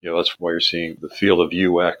That's why you're seeing the field of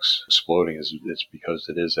UX exploding. It's because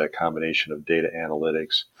it is that combination of data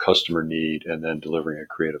analytics, customer need, and then delivering a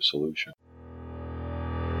creative solution.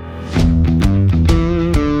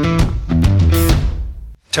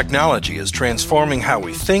 Technology is transforming how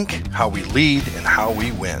we think, how we lead, and how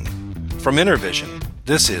we win. From InterVision,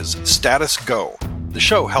 this is Status Go, the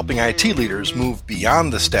show helping IT leaders move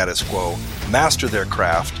beyond the status quo, master their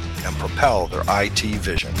craft, and propel their IT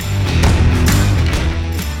vision.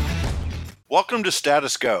 Welcome to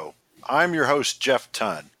Status Go. I'm your host, Jeff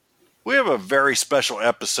Tunn. We have a very special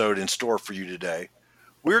episode in store for you today.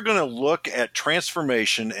 We're going to look at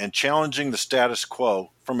transformation and challenging the status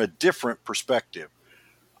quo from a different perspective.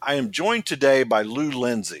 I am joined today by Lou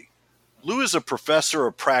Lindsay. Lou is a professor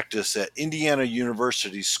of practice at Indiana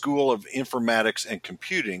University's School of Informatics and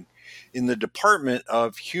Computing in the Department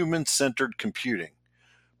of Human-Centered Computing.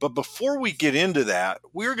 But before we get into that,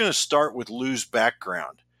 we're going to start with Lou's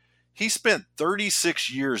background. He spent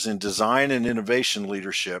 36 years in design and innovation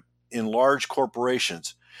leadership in large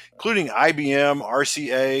corporations, including IBM,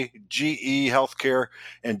 RCA, GE Healthcare,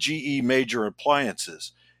 and GE Major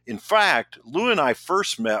Appliances. In fact, Lou and I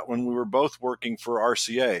first met when we were both working for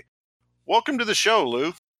RCA. Welcome to the show,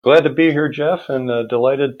 Lou. Glad to be here, Jeff, and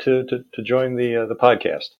delighted to join the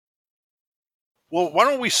podcast. Well, why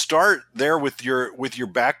don't we start there with your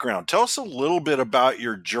background? Tell us a little bit about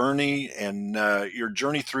your journey and your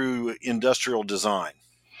journey through industrial design.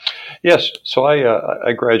 Yes, so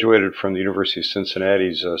I graduated from the University of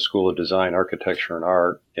Cincinnati's School of Design, Architecture, and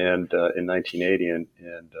Art, and in 1980, and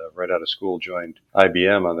right out of school joined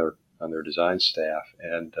IBM on their design staff,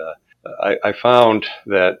 and I found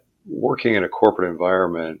that working in a corporate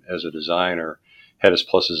environment as a designer had its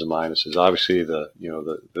pluses and minuses. Obviously, the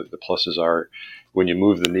pluses are when you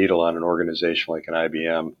move the needle on an organization like an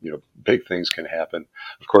IBM, big things can happen.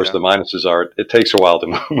 Of course, The minuses are it takes a while to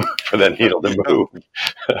move for that needle to move.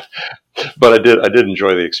 But I did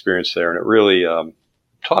enjoy the experience there, and it really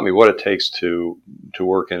taught me what it takes to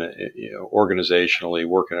work in organizationally,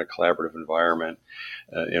 work in a collaborative environment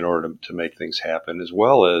in order to make things happen, as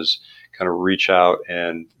well as kind of reach out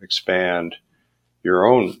and expand your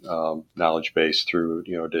own knowledge base through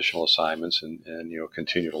additional assignments and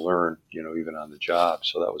continue to learn even on the job.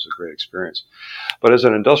 So that was a great experience. But as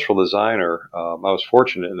an industrial designer, I was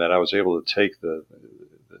fortunate in that I was able to take the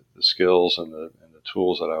skills and the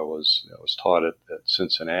tools that I was taught at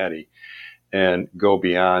Cincinnati and go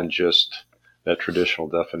beyond just that traditional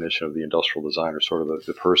definition of the industrial designer, sort of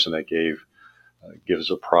the person that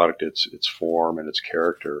gives a product its form and its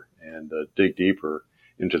character, and dig deeper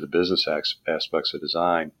into the business aspects of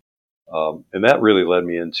design. And that really led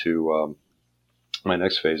me into my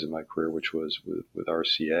next phase of my career, which was with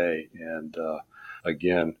RCA. And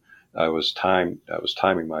again, I was timing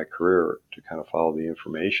my career to kind of follow the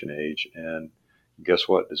information age. And guess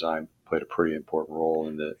what? Design played a pretty important role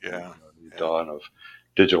in the dawn of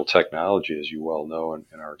digital technology, as you well know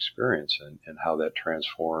in our experience, and how that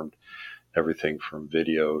transformed everything from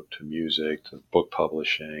video to music to book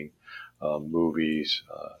publishing, movies,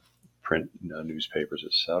 print newspapers,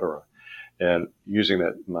 etc. And using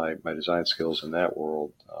that my design skills in that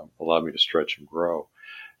world allowed me to stretch and grow.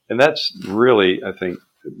 And that's really, I think,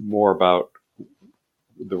 more about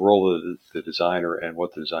the role of the designer and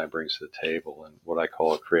what the design brings to the table, and what I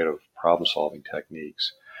call creative problem-solving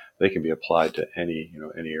techniques. They can be applied to any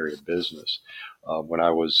area of business. When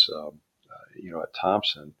I was at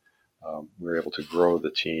Thomson, we were able to grow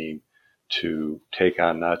the team to take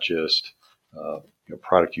on not just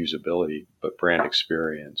product usability, but brand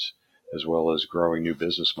experience, as well as growing new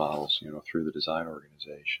business models, through the design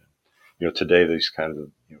organization. Today these kind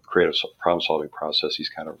of creative problem-solving processes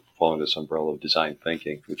kind of fall under this umbrella of design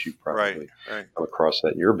thinking, which you probably come across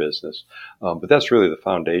that in your business. But that's really the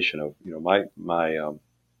foundation of my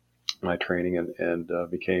training, and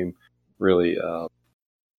became really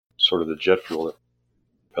sort of the jet fuel that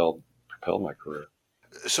propelled my career.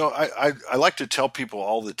 So I like to tell people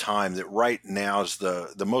all the time that right now is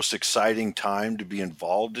the most exciting time to be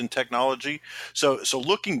involved in technology. So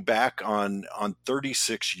looking back on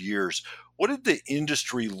 36 years, what did the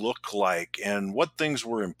industry look like, and what things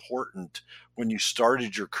were important when you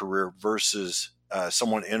started your career versus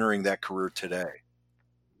someone entering that career today?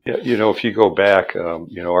 Yeah, if you go back,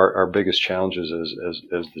 our biggest challenges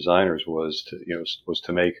as designers was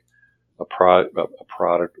to make a product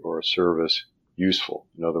or a service useful.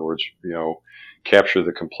 In other words, capture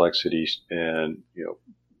the complexities and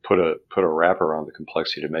put a wrap around the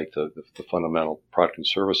complexity to make the fundamental product and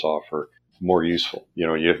service offer more useful. You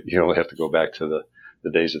only have to go back to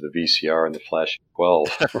the days of the VCR and the Flash 12,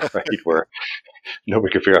 right? Where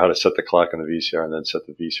nobody could figure out how to set the clock on the VCR and then set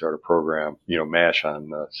the VCR to program, MASH on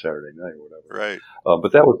Saturday night or whatever. Right.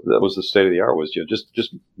 But that was the state of the art, was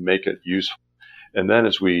just make it useful. And then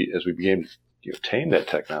as we began to tame that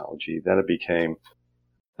technology, then it became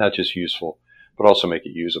not just useful, but also make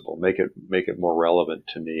it usable, make it more relevant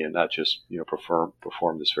to me, and not just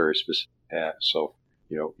perform this very specific task. So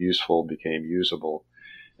useful became usable.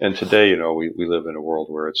 And today, we live in a world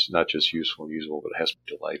where it's not just useful and usable, but it has to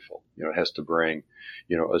be delightful. It has to bring,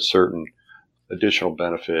 a certain additional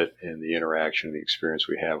benefit in the interaction and the experience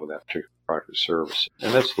we have with that particular product or service.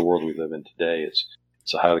 And that's the world we live in today.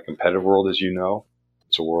 It's a highly competitive world, as you know.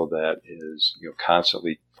 It's a world that is,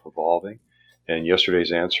 constantly evolving. And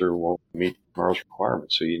yesterday's answer won't meet tomorrow's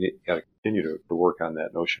requirements. So you got to continue to work on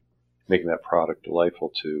that notion, making that product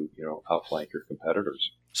delightful to, outflank your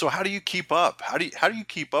competitors. So how do you keep up? How do you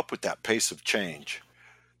keep up with that pace of change?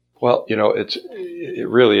 Well, it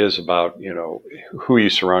really is about, who you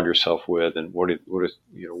surround yourself with, and what are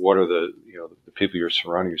the people you're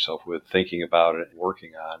surrounding yourself with thinking about it and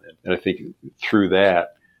working on. And I think through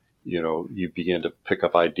that, you begin to pick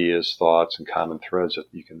up ideas, thoughts, and common threads that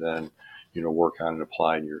you can then, work on and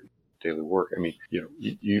apply in your daily work. I mean,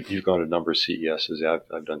 you've gone to a number of CESs.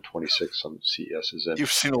 I've done 26 some CESs. And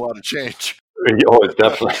you've seen a lot of change. Oh,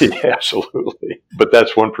 definitely. Absolutely. But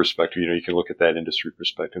that's one perspective. You can look at that industry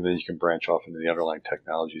perspective, and then you can branch off into the underlying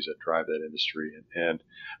technologies that drive that industry. And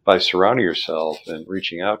by surrounding yourself and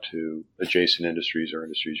reaching out to adjacent industries or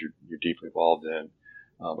industries you're deeply involved in,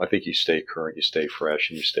 I think you stay current, you stay fresh,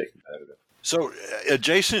 and you stay competitive. So,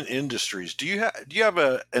 adjacent industries. Do you have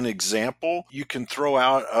an example you can throw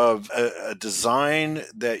out of a design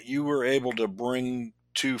that you were able to bring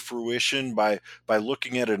to fruition by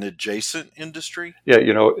looking at an adjacent industry? Yeah,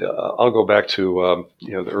 I'll go back to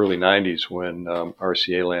the early '90s when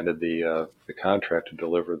RCA landed the contract to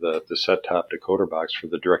deliver the set-top decoder box for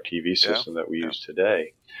the DirecTV system that we use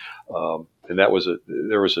today. And there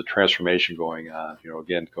was a transformation going on.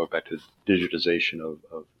 Again, going back to digitization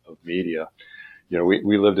of media.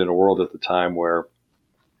 We lived in a world at the time where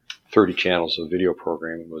 30 channels of video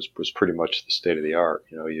programming was pretty much the state of the art.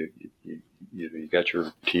 You got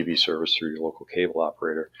your TV service through your local cable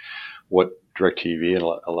operator. What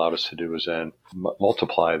DirecTV allowed us to do was then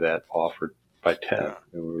multiply that offer by 10.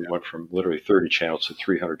 And we went from literally 30 channels to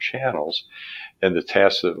 300 channels. And the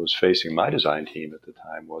task that was facing my design team at the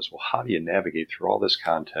time was, well, how do you navigate through all this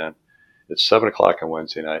content? It's 7 o'clock on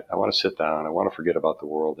Wednesday night. I want to sit down. I want to forget about the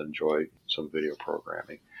world and enjoy some video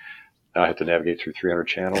programming. Now I have to navigate through 300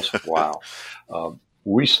 channels. Wow.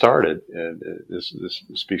 We started, and this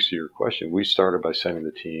speaks to your question, we started by sending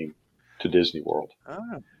the team to Disney World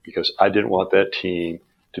because I didn't want that team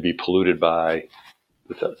to be polluted by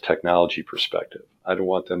the technology perspective. I didn't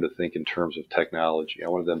want them to think in terms of technology. I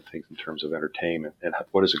wanted them to think in terms of entertainment and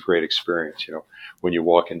what is a great experience. When you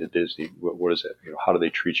walk into Disney, what is it? How do they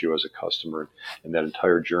treat you as a customer and that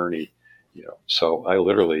entire journey? So I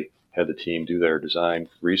literally had the team do their design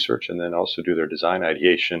research and then also do their design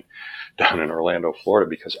ideation down in Orlando, Florida,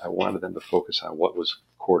 because I wanted them to focus on what was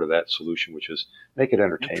core to that solution, which is make it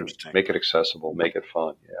entertaining, make it accessible, make it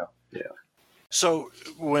fun. Yeah. So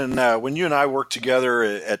when you and I worked together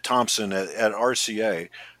at Thomson at RCA,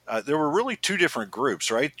 there were really two different groups,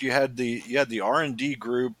 right? You had the R&D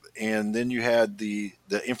group, and then you had the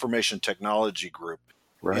information technology group.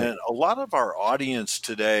 Right. And a lot of our audience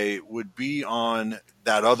today would be on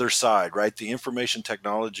that other side, right? The information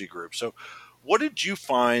technology group. So what did you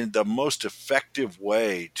find the most effective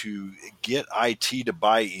way to get IT to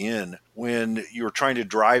buy in when you were trying to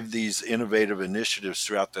drive these innovative initiatives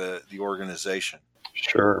throughout the organization?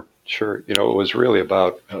 Sure. It was really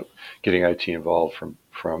about getting IT involved from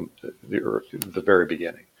the very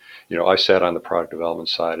beginning. I sat on the product development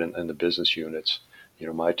side and the business units,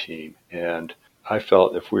 my team, and I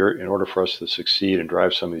felt in order for us to succeed and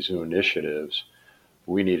drive some of these new initiatives,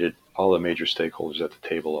 we needed all the major stakeholders at the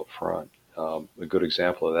table up front. A good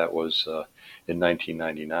example of that was in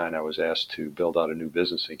 1999, I was asked to build out a new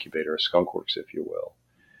business incubator, a skunkworks, if you will.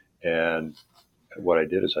 And what I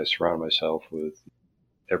did is I surrounded myself with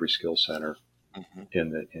every skill center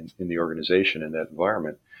in the organization, in that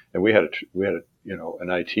environment. And we had an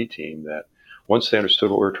IT team that once they understood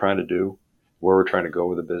what we were trying to do, where we're trying to go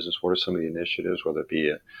with the business, what are some of the initiatives, whether it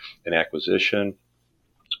be an acquisition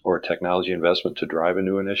or a technology investment to drive a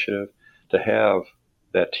new initiative, to have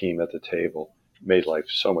that team at the table made life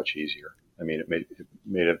so much easier. I mean, it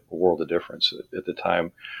made a world of difference. At the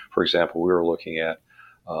time, for example, we were looking at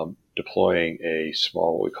deploying a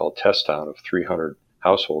small, what we call test town of 300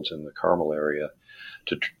 households in the Carmel area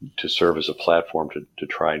to to serve as a platform to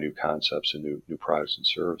try new concepts and new products and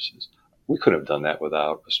services. We couldn't have done that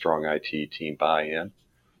without a strong IT team buy-in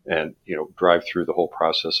and drive through the whole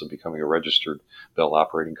process of becoming a registered Bell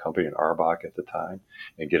operating company in Arbach at the time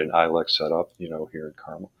and get an ILEC set up here in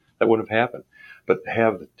Carmel. That wouldn't have happened. But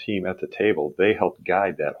have the team at the table, they helped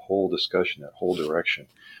guide that whole discussion, that whole direction,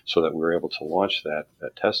 so that we were able to launch that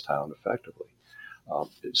test town effectively.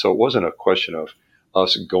 So it wasn't a question of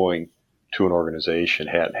us going to an organization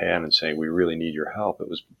hat in hand and saying, we really need your help. It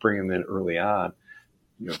was bringing them in early on,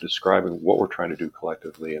 describing what we're trying to do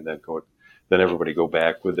collectively, and then everybody go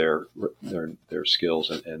back with their skills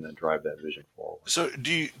and then drive that vision forward. So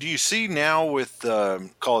do you see now with,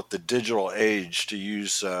 call it the digital age, to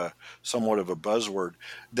use somewhat of a buzzword,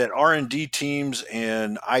 that R&D teams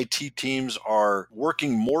and IT teams are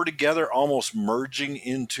working more together, almost merging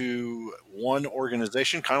into one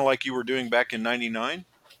organization, kind of like you were doing back in '99?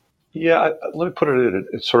 Yeah, let me put it in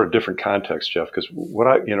a sort of different context, Jeff, because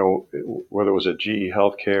whether it was at GE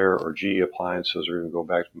Healthcare or GE Appliances, or even go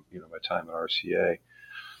back to my time at RCA,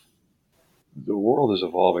 the world is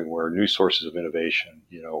evolving where new sources of innovation,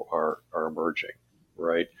 are emerging,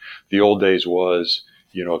 right? The old days was,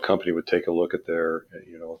 a company would take a look at their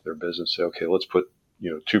business, say, okay, let's put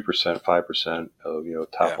 2%, 5%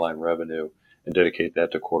 of top line revenue and dedicate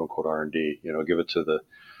that to quote unquote R&D. Give it to the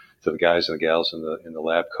guys and the gals in the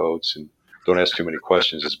lab coats, and don't ask too many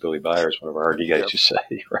questions, as Billy Byers, one of our RD guys, used to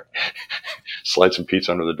say. Right? Slide some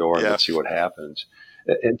pizza under the door and let's see what happens.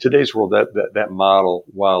 In today's world, that model,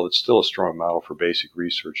 while it's still a strong model for basic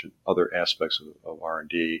research and other aspects of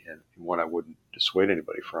R&D, and one I wouldn't dissuade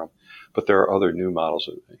anybody from, but there are other new models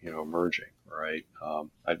emerging. Right?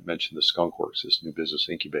 I'd mentioned the Skunkworks, this new business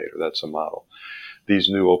incubator. That's a model. These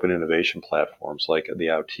new open innovation platforms like the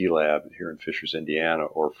IoT Lab here in Fishers, Indiana,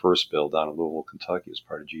 or First Build down in Louisville, Kentucky, as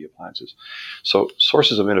part of GE Appliances. So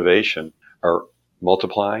sources of innovation are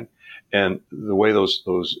multiplying, and the way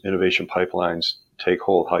those innovation pipelines take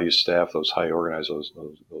hold, how you staff those, how you organize those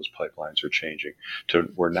pipelines are changing to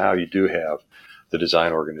where now you do have the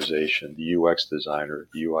design organization, the UX designer,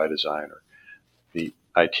 the UI designer, the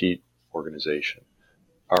IT organization,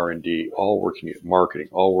 R&D, all working, marketing,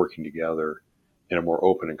 all working together in a more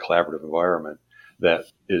open and collaborative environment that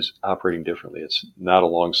is operating differently. It's not a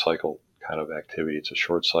long cycle kind of activity. It's a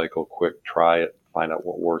short cycle, quick, try it, find out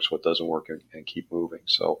what works, what doesn't work, and keep moving.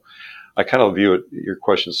 So I kind of view your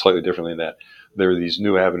question slightly differently in that there are these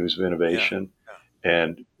new avenues of innovation,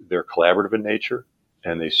 and they're collaborative in nature,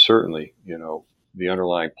 and they certainly, the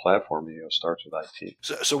underlying platform, starts with IT.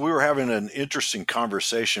 So we were having an interesting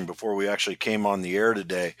conversation before we actually came on the air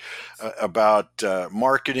today about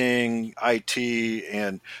marketing, IT,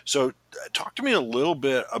 and so talk to me a little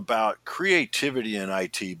bit about creativity in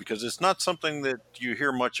IT, because it's not something that you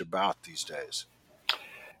hear much about these days.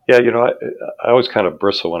 Yeah, I always kind of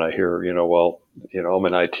bristle when I hear, I'm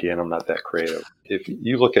in IT and I'm not that creative. If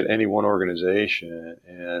you look at any one organization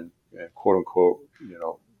and quote unquote,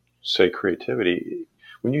 say creativity,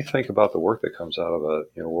 when you think about the work that comes out of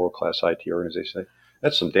a world-class IT organization,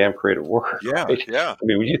 that's some damn creative work. Yeah, right? yeah. I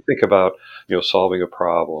mean, when you think about solving a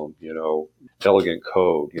problem, elegant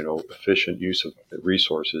code, efficient use of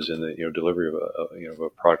resources in the delivery of a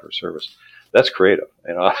product or service, that's creative.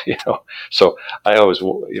 And so I always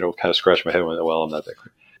kind of scratch my head when, well, I'm not that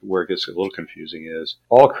creative. Where it gets a little confusing is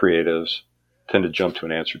all creatives tend to jump to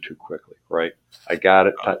an answer too quickly, right? I got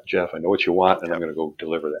it, Jeff. I know what you want, and I'm going to go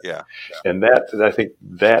deliver that. Yeah. And I think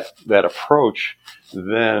that approach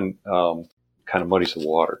then kind of muddies the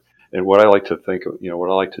water. And what I like to think of, what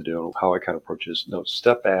I like to do, and how I kind of approach is,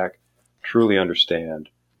 step back, truly understand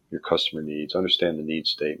your customer needs, understand the need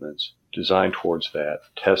statements, design towards that,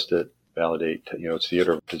 test it, validate. It's the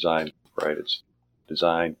iterative design, right? It's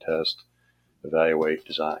design, test, evaluate,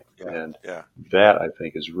 design. And that, I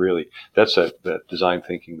think, is really, that's that design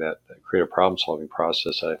thinking, that creative problem solving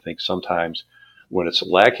process that I think sometimes when it's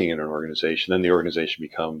lacking in an organization, then the organization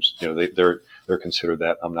becomes, they're considered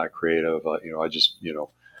that I'm not creative, I just,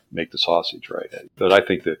 make the sausage, right? But I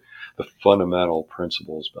think that the fundamental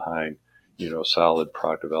principles behind, solid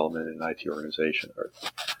product development in an IT organization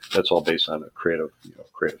that's all based on a creative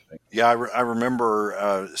thing. Yeah, I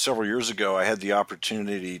remember several years ago, I had the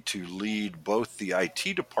opportunity to lead both the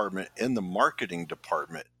IT department and the marketing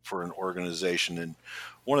department for an organization. And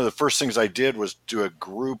one of the first things I did was do a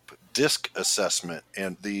group DISC assessment.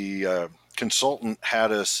 And the consultant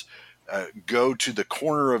had us go to the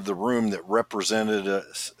corner of the room that represented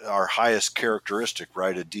our highest characteristic,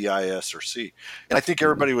 right? A DIS or C. And I think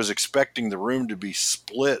everybody was expecting the room to be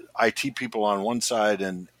split, IT people on one side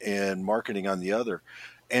and marketing on the other.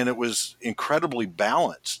 and it was incredibly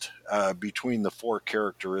balanced between the four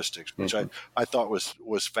characteristics, which I thought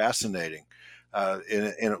was fascinating, and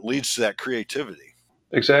it leads to that creativity.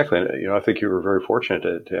 Exactly. And, I think you were very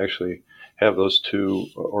fortunate to actually have those two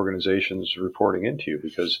organizations reporting into you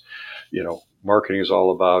because, marketing is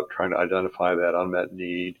all about trying to identify that unmet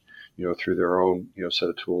need, through their own, set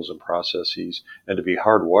of tools and processes, and to be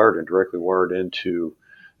hardwired and directly wired into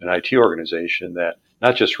an IT organization that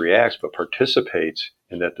not just reacts but participates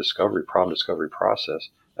in that problem discovery process.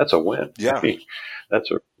 That's a win. Yeah. I mean, that's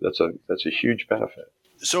a huge benefit.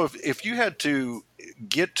 So if you had to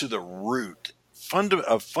get to the root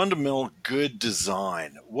of fundamental good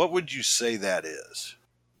design, what would you say that is?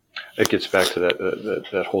 It gets back to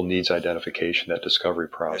that whole needs identification, that discovery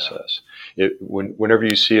process. Whenever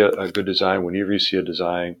you see a good design, whenever you see a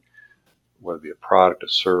design, whether it be a product, a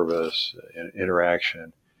service, an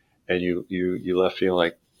interaction, and you left feeling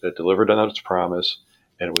like that delivered on its promise,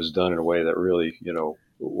 and it was done in a way that really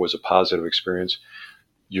was a positive experience.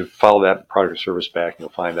 You follow that product or service back, and you'll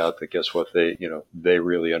find out that guess what, they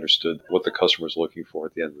really understood what the customer was looking for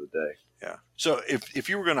at the end of the day. Yeah. So if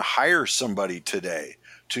you were going to hire somebody today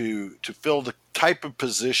to fill the type of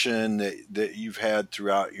position that you've had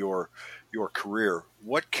throughout your career,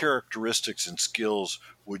 what characteristics and skills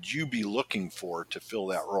would you be looking for to fill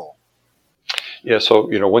that role? Yeah, so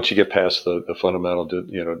once you get past the fundamental,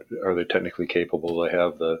 are they technically capable? They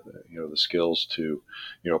have the the skills to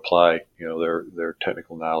apply their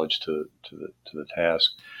technical knowledge to the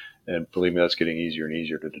task. And believe me, that's getting easier and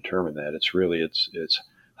easier to determine that. It's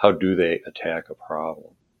how do they attack a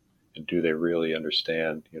problem, and do they really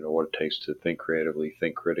understand what it takes to think creatively,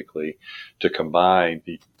 think critically, to combine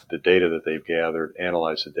the data that they've gathered,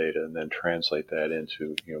 analyze the data, and then translate that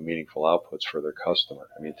into meaningful outputs for their customer.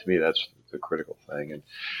 I mean, to me, that's the critical thing, and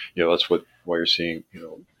that's why you're seeing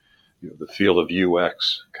the field of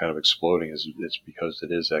UX kind of exploding. It's because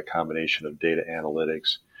it is that combination of data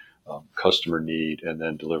analytics, customer need, and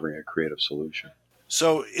then delivering a creative solution.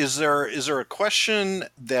 So is there a question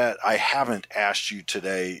that I haven't asked you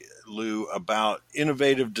today, Lou, about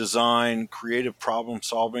innovative design, creative problem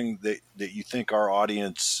solving that you think our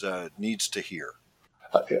audience needs to hear?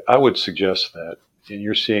 I would suggest that, and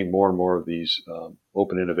you're seeing more and more of these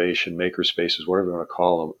open innovation maker spaces, whatever you want to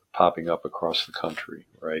call them, popping up across the country,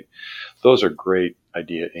 right? Those are great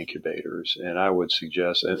idea incubators, and I would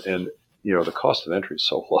suggest, and the cost of entry is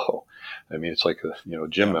so low. I mean, it's like a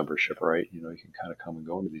gym membership, right? You can kind of come and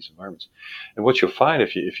go into these environments. And what you'll find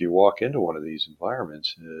if you walk into one of these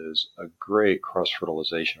environments is a great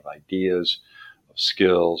cross-fertilization of ideas, of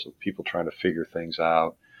skills, of people trying to figure things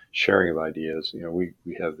out, sharing of ideas. We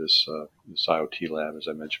have this IoT lab, as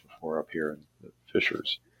I mentioned before, up here in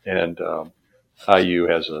Fishers. And IU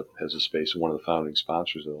has a space, and one of the founding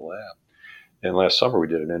sponsors of the lab. And last summer we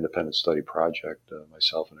did an independent study project,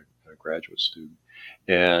 myself and a graduate student,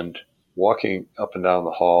 and walking up and down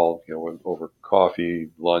the hall, over coffee,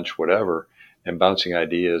 lunch, whatever, and bouncing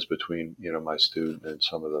ideas between, my student and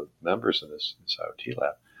some of the members in this IoT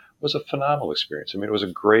lab was a phenomenal experience. I mean, it was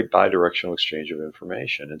a great bidirectional exchange of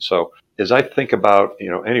information. And so as I think about,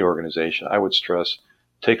 any organization, I would stress,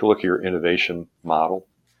 take a look at your innovation model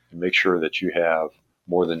and make sure that you have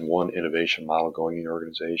more than one innovation model going in your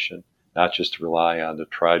organization, not just to rely on the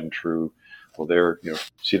tried and true. Well, there,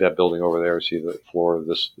 see that building over there, see the floor of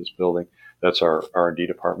this building. That's our R&D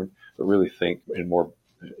department. But really think in more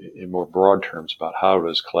broad terms about how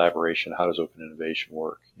does collaboration, how does open innovation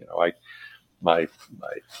work. My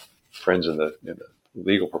friends in the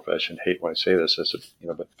legal profession hate when I say this. I said,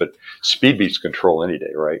 but speed beats control any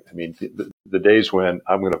day, right? I mean, the days when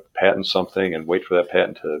I'm going to patent something and wait for that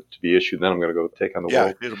patent to be issued, and then I'm going to go take on the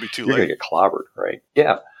world. It'll be too late. You're going to get clobbered, right?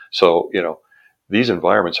 Yeah. So, these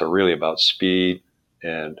environments are really about speed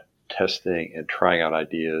and testing and trying out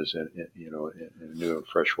ideas in a new and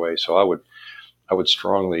fresh way. So I would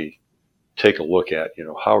strongly take a look at,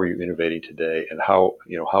 how are you innovating today, and how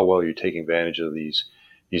well are you taking advantage of these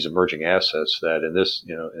emerging assets that in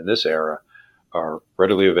this era are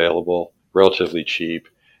readily available, relatively cheap,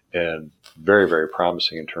 and very, very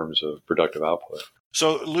promising in terms of productive output.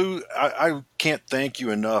 So, Lou, I can't thank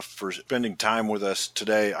you enough for spending time with us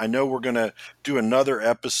today. I know we're going to do another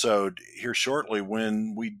episode here shortly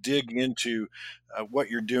when we dig into what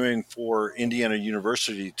you're doing for Indiana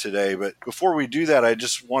University today. But before we do that, I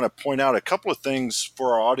just want to point out a couple of things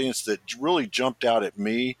for our audience that really jumped out at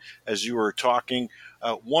me as you were talking.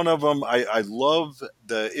 One of them, I love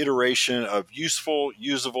the iteration of useful,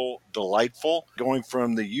 usable, delightful. Going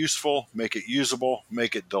from the useful, make it usable,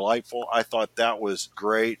 make it delightful. I thought that was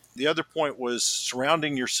great. The other point was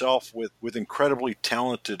surrounding yourself with incredibly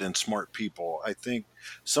talented and smart people. I think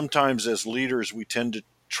sometimes as leaders, we tend to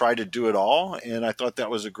try to do it all, and I thought that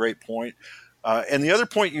was a great point. And the other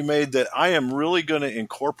point you made that I am really going to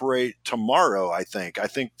incorporate tomorrow, I think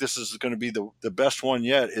this is going to be the best one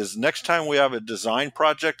yet, is next time we have a design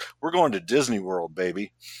project, we're going to Disney World,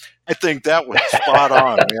 baby. I think that was spot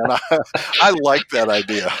on, man. I like that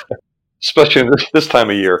idea. Especially in this time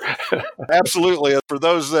of year. Absolutely. For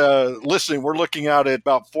those listening, we're looking out at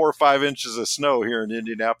about 4 or 5 inches of snow here in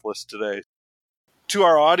Indianapolis today. To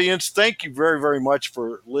our audience, thank you very, very much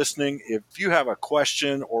for listening. If you have a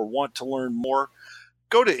question or want to learn more,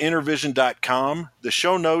 go to intervision.com. The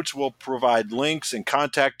show notes will provide links and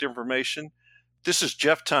contact information. This is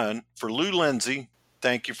Jeff Tunn for Lou Lindsay.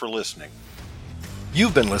 Thank you for listening.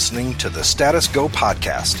 You've been listening to the Status Go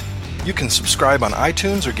podcast. You can subscribe on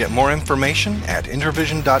iTunes or get more information at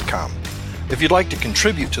intervision.com. If you'd like to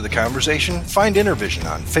contribute to the conversation, find Intervision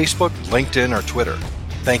on Facebook, LinkedIn, or Twitter.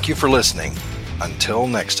 Thank you for listening. Until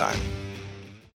next time.